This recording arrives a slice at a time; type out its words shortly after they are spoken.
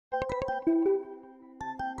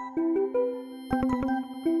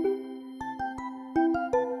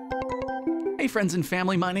Hey friends and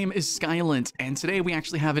family, my name is Skylent, and today we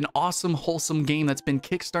actually have an awesome, wholesome game that's been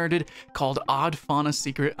kickstarted called Odd Fauna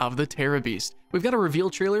Secret of the Terra Beast. We've got a reveal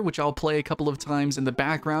trailer, which I'll play a couple of times in the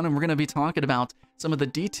background, and we're going to be talking about some of the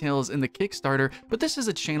details in the Kickstarter, but this is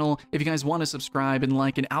a channel, if you guys want to subscribe and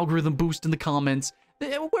like an algorithm boost in the comments,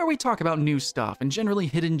 where we talk about new stuff and generally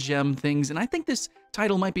hidden gem things, and I think this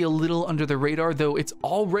title might be a little under the radar, though it's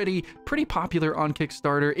already pretty popular on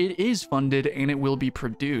Kickstarter. It is funded, and it will be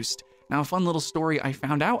produced. Now, a fun little story I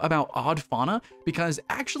found out about Odd Fauna, because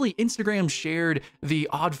actually Instagram shared the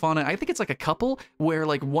Odd Fauna, I think it's like a couple, where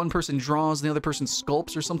like one person draws, the other person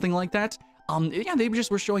sculpts or something like that. Yeah, they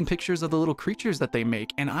just were showing pictures of the little creatures that they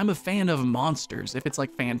make, and I'm a fan of monsters. If it's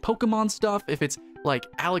like fan Pokemon stuff, if it's like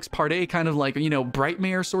Alex Parday kind of like, you know,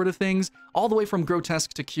 Brightmare sort of things, all the way from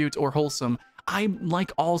grotesque to cute or wholesome, I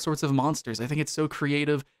like all sorts of monsters. I think it's so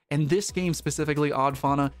creative, and this game specifically, Odd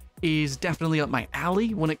Fauna, is definitely up my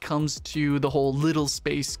alley when it comes to the whole little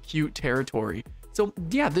space cute territory. So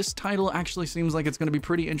yeah, this title actually seems like it's going to be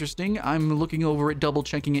pretty interesting. I'm looking over it, double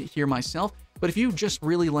checking it here myself. But if you just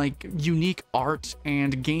really like unique art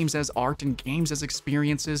and games as art and games as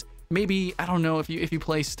experiences, maybe, I don't know, if you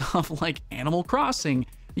play stuff like Animal Crossing,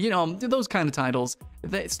 you know, those kind of titles,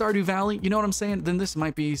 Stardew Valley, you know what I'm saying? Then this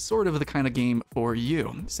might be sort of the kind of game for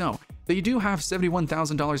you. So they do have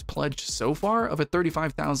 $71,000 pledged so far of a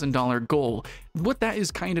 $35,000 goal. What that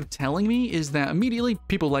is kind of telling me is that immediately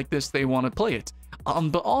people like this, they want to play it.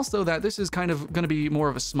 But also that this is kind of going to be more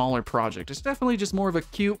of a smaller project. It's definitely just more of a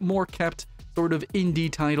cute, more kept sort of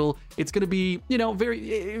indie title. It's going to be, you know,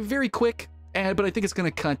 very quick, but I think it's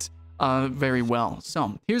going to cut very well.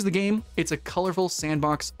 So here's the game. It's a colorful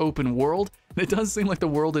sandbox open world. It does seem like the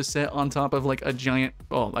world is set on top of like a giant,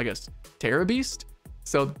 well, I guess, Terra Beast.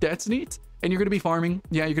 So that's neat. And you're going to be farming.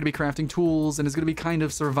 Yeah, you're going to be crafting tools, and it's going to be kind of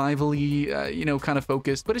survivally, you know, kind of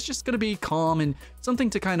focused, but it's just going to be calm and something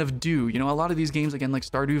to kind of do. You know, a lot of these games, again, like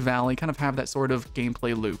Stardew Valley, kind of have that sort of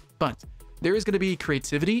gameplay loop. But there is going to be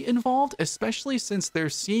creativity involved, especially since there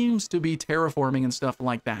seems to be terraforming and stuff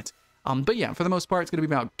like that. But yeah, for the most part, it's going to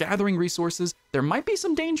be about gathering resources. There might be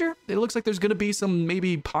some danger. It looks like there's going to be some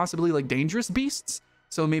maybe possibly like dangerous beasts.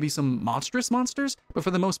 So maybe some monstrous monsters, but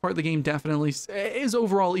for the most part, the game definitely is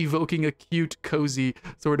overall evoking a cute, cozy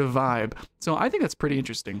sort of vibe. So I think that's pretty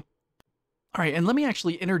interesting. All right, and let me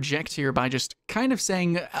actually interject here by just kind of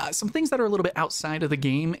saying some things that are a little bit outside of the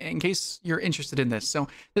game in case you're interested in this. So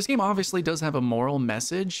this game obviously does have a moral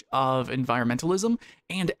message of environmentalism,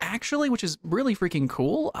 and actually, which is really freaking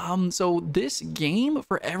cool. So this game,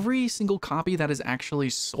 for every single copy that is actually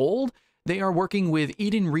sold, they are working with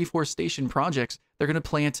Eden Reforestation Projects. They're going to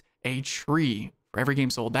plant a tree for every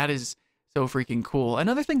game sold. That is so freaking cool.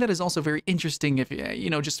 Another thing that is also very interesting, if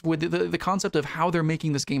you know, just with the concept of how they're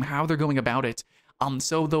making this game, how they're going about it.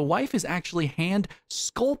 So the wife is actually hand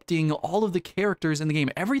sculpting all of the characters in the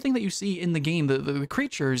game. Everything that you see in the game, the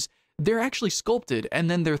creatures, they're actually sculpted, and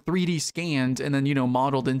then they're 3D scanned and then, you know,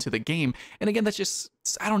 modeled into the game. And again, that's just,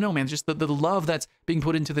 I don't know, man, just the love that's being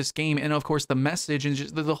put into this game, and of course the message and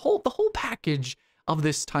just the whole package of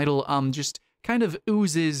this title just kind of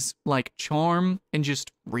oozes like charm and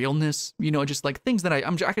just realness, you know, just like things that I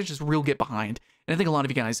can just real get behind. And I think a lot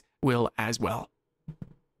of you guys will as well.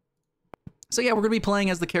 So yeah, we're going to be playing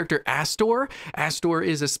as the character Astor. Astor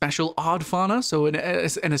is a special odd fauna, so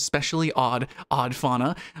an especially odd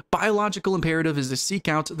fauna. Biological imperative is to seek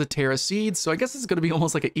out the Terra seeds, so I guess it's going to be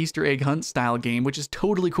almost like an Easter egg hunt style game, which is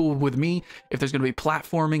totally cool with me. If there's going to be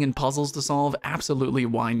platforming and puzzles to solve, absolutely,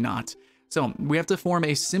 why not? So we have to form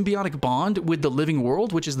a symbiotic bond with the living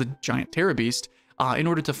world, which is the giant Terra Beast, in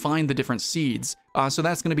order to find the different seeds. So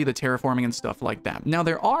that's going to be the terraforming and stuff like that. Now,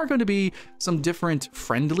 there are going to be some different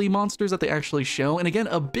friendly monsters that they actually show. And again,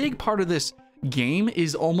 a big part of this game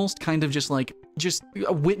is almost kind of just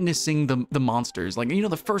witnessing the monsters. Like, you know,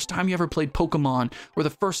 the first time you ever played Pokemon, or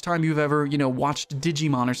the first time you've ever, you know, watched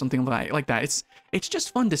Digimon or something like that. It's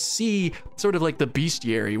just fun to see sort of like the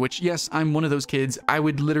bestiary, which, yes, I'm one of those kids. I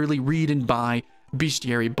would literally read and buy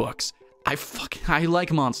bestiary books. I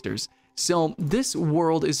like monsters. So this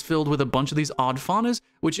world is filled with a bunch of these odd faunas,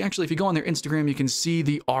 which actually, if you go on their Instagram, you can see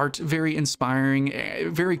the art, very inspiring,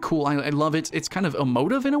 very cool. I love it. It's kind of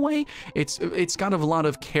emotive in a way. It's got a lot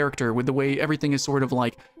of character with the way everything is sort of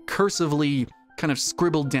like cursively kind of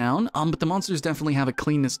scribbled down, but the monsters definitely have a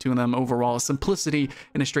cleanness to them overall, a simplicity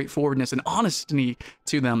and a straightforwardness and honesty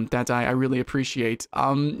to them that I really appreciate.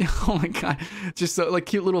 Oh my god, just so, like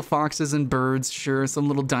cute little foxes and birds, sure, some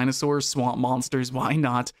little dinosaurs, swamp monsters, why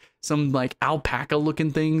not? Some like alpaca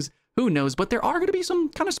looking things, who knows? But there are going to be some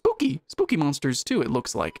kind of spooky monsters too, it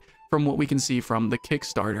looks like, from what we can see from the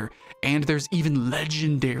Kickstarter. And there's even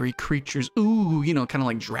legendary creatures, ooh, you know, kind of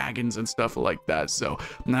like dragons and stuff like that. So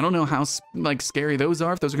I don't know how like scary those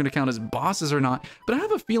are, if those are going to count as bosses or not, but I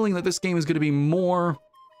have a feeling that this game is going to be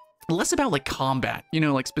less about like combat, you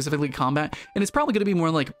know, like specifically combat, and it's probably going to be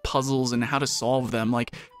more like puzzles and how to solve them.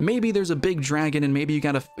 Like maybe there's a big dragon and maybe you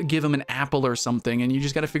got to give him an apple or something, and you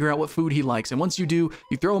just got to figure out what food he likes, and once you do,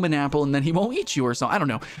 you throw him an apple and then he won't eat you or so. I don't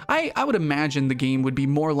know. I would imagine the game would be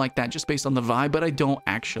more like that just based on the vibe, but I don't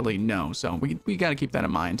actually know, so we got to keep that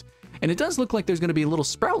in mind. And it does look like there's going to be little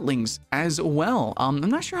sproutlings as well. I'm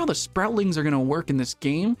not sure how the sproutlings are going to work in this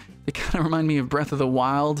game. They kind of remind me of Breath of the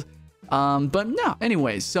Wild. But no,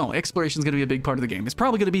 anyways, so exploration is going to be a big part of the game. It's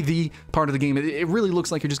probably going to be the part of the game. It really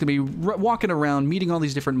looks like you're just going to be walking around, meeting all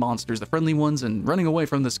these different monsters, the friendly ones, and running away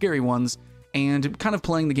from the scary ones, and kind of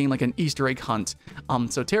playing the game like an Easter egg hunt.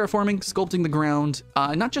 So terraforming, sculpting the ground,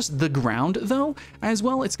 not just the ground though, as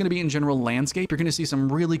well, it's going to be in general landscape. You're going to see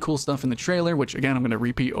some really cool stuff in the trailer, which again, I'm going to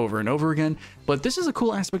repeat over and over again, but this is a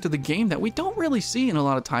cool aspect of the game that we don't really see in a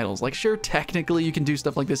lot of titles. Like sure, technically you can do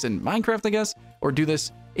stuff like this in Minecraft, I guess, or do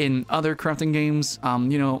this in other crafting games,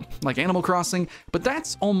 you know, like Animal Crossing, but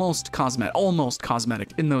that's almost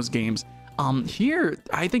cosmetic in those games. Here,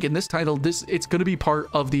 I think in this title, it's going to be part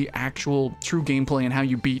of the actual true gameplay and how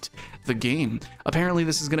you beat the game. Apparently,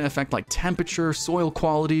 this is going to affect like temperature, soil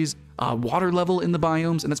qualities, water level in the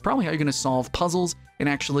biomes, and that's probably how you're going to solve puzzles and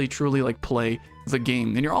actually truly like play the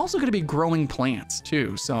game. And you're also going to be growing plants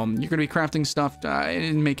too, so you're going to be crafting stuff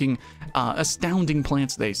and making astounding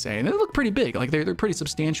plants, they say. And they look pretty big, like they're pretty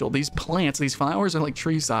substantial. These plants, these flowers are like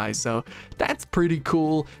tree size, so that's pretty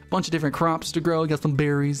cool. Bunch of different crops to grow. You got some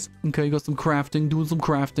berries, okay, you got some crafting, doing some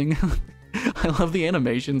crafting. I love the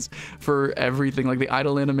animations for everything, like the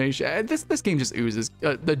idle animation. This game just oozes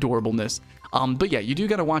adorableness. But yeah, you do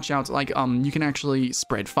got to watch out. Like you can actually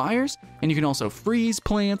spread fires, and you can also freeze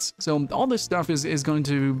plants. So all this stuff is going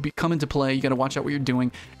to come into play. You got to watch out what you're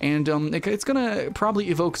doing, and it's gonna probably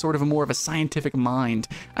evoke sort of a more of a scientific mind.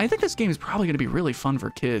 I think this game is probably going to be really fun for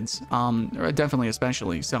kids, definitely,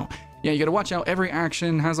 especially. So yeah, you got to watch out. Every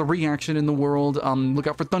action has a reaction in the world. Look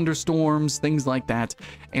out for thunderstorms, things like that.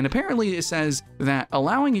 And apparently it says that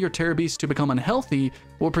allowing your Terror Beast to become unhealthy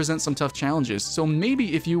will present some tough challenges. So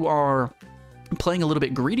maybe if you are playing a little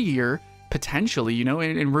bit greedier, potentially, you know,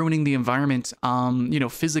 and ruining the environment, you know,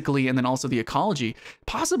 physically, and then also the ecology,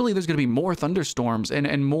 possibly there's going to be more thunderstorms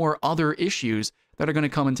and more other issues that are going to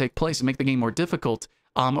come and take place and make the game more difficult,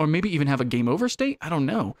 or maybe even have a game over state. I don't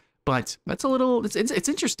know. But that's a little, it's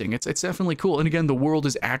interesting. It's definitely cool. And again, the world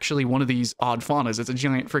is actually one of these odd faunas. It's a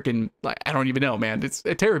giant freaking, I don't even know, man. It's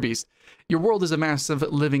a Terror Beast. Your world is a massive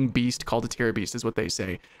living beast called a Terror Beast, is what they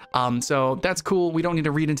say. So that's cool. We don't need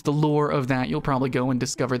to read into the lore of that. You'll probably go and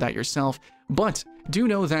discover that yourself. But do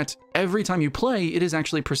know that every time you play, it is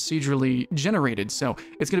actually procedurally generated. So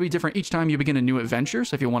it's going to be different each time you begin a new adventure.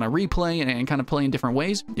 So if you want to replay and kind of play in different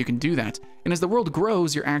ways, you can do that. And as the world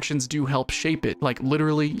grows, your actions do help shape it. Like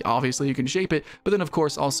literally, obviously you can shape it, but then of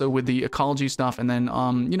course also with the ecology stuff, and then,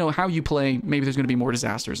 you know, how you play, maybe there's going to be more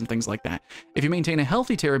disasters and things like that. If you maintain a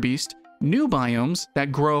healthy Terror Beast, new biomes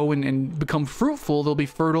that grow and become fruitful, they'll be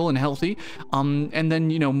fertile and healthy, and then,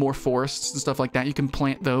 you know, more forests and stuff like that, you can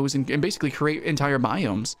plant those and basically create entire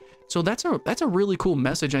biomes. So that's a really cool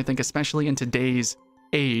message, I think, especially in today's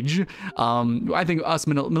age. I think us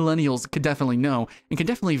millennials could definitely know and can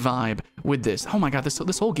definitely vibe with this. Oh my god,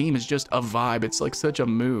 this whole game is just a vibe. It's like such a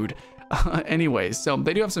mood. Anyways, so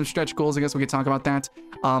they do have some stretch goals. I guess we could talk about that.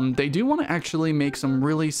 They do want to actually make some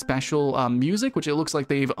really special music, which it looks like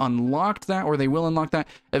they've unlocked that, or they will unlock that.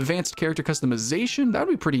 Advanced character customization, that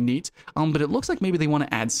would be pretty neat. But it looks like maybe they want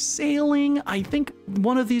to add sailing. I think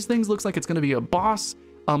one of these things looks like it's going to be a boss.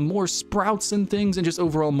 More sprouts and things, and just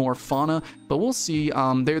overall more fauna. But we'll see.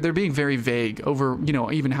 They're being very vague over, you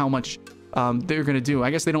know, even how much they're going to do.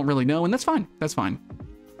 I guess they don't really know, and that's fine. That's fine.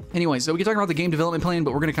 Anyway, so we can talk about the game development plan,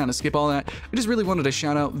 but we're going to kind of skip all that. I just really wanted to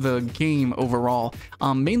shout out the game overall,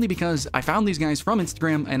 mainly because I found these guys from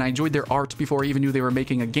Instagram and I enjoyed their art before I even knew they were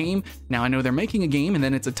making a game. Now I know they're making a game, and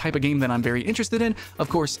then it's a type of game that I'm very interested in. Of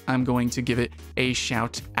course, I'm going to give it a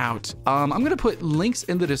shout out. I'm going to put links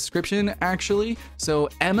in the description, actually. So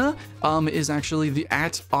Emma is actually the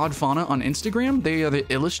 @oddfauna on Instagram. They are the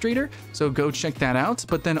illustrator, so go check that out.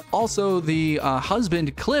 But then also the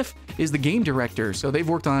husband, Cliff, is the game director. So they've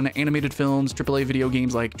worked on animated films, AAA video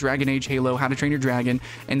games like Dragon Age, Halo, How to Train Your Dragon,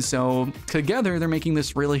 and so together they're making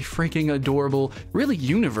this really freaking adorable, really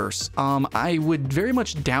universe. I would very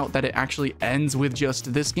much doubt that it actually ends with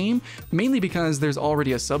just this game, mainly because there's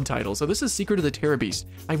already a subtitle. So this is Secret of the Terra Beast.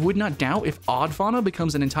 I would not doubt if Odd Fauna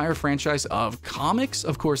becomes an entire franchise of comics,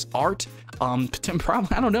 of course, art,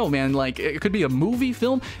 probably, I don't know, man, like it could be a movie,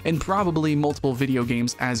 film, and probably multiple video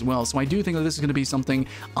games as well. So I do think that this is going to be something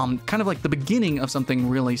kind of like the beginning of something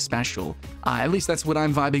really special. At least that's what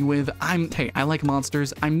I'm vibing with. Hey, I like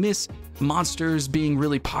monsters. I miss monsters being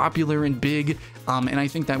really popular and big, and I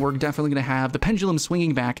think that we're definitely going to have the pendulum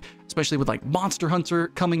swinging back, especially with like Monster Hunter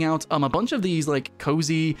coming out. A bunch of these like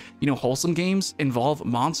cozy, wholesome games involve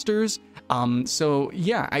monsters. So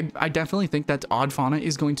yeah, I definitely think that Odd Fauna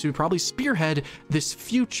is going to probably spearhead this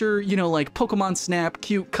future, like Pokemon Snap,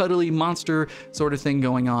 cute, cuddly monster sort of thing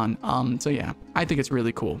going on. So yeah, I think it's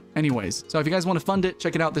really cool. Anyways, so if you guys want to fund it,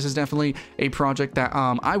 check it out. This is definitely a project that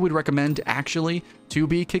I would recommend actually to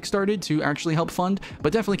be kickstarted to actually help fund,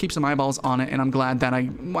 but definitely keep some eyeballs on it. And I'm glad that I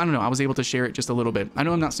don't know, I was able to share it just a little bit. I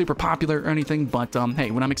know I'm not super popular or anything, but hey,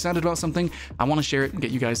 when I'm excited about something, I want to share it and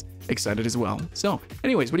get you guys excited as well. So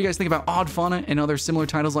anyways, what do you guys think about Odd Fauna and other similar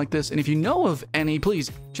titles like this? And if you know of any, please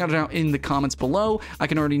shout it out in the comments below. I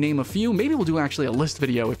can already name a few. Maybe we'll do actually a list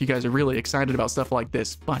video if you guys are really excited about stuff like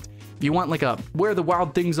this. But if you want like a where the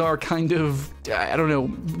wild things are kind of, I don't know,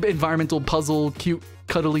 environmental puzzle, cute,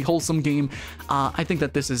 cuddly, wholesome game, I think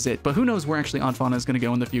that this is it. But who knows where actually Odd Fauna is going to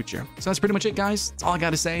go in the future. So that's pretty much it, guys. That's all I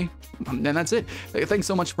got to say. And that's it. Thanks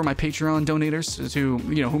so much for my Patreon donators who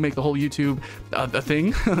make the whole YouTube a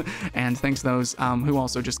thing. And thanks to those who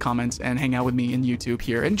also just comment and hang out with me in YouTube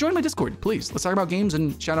here. And join my Discord, please. Let's talk about games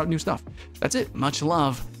and shout out new stuff. That's it. Much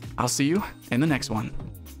love. I'll see you in the next one.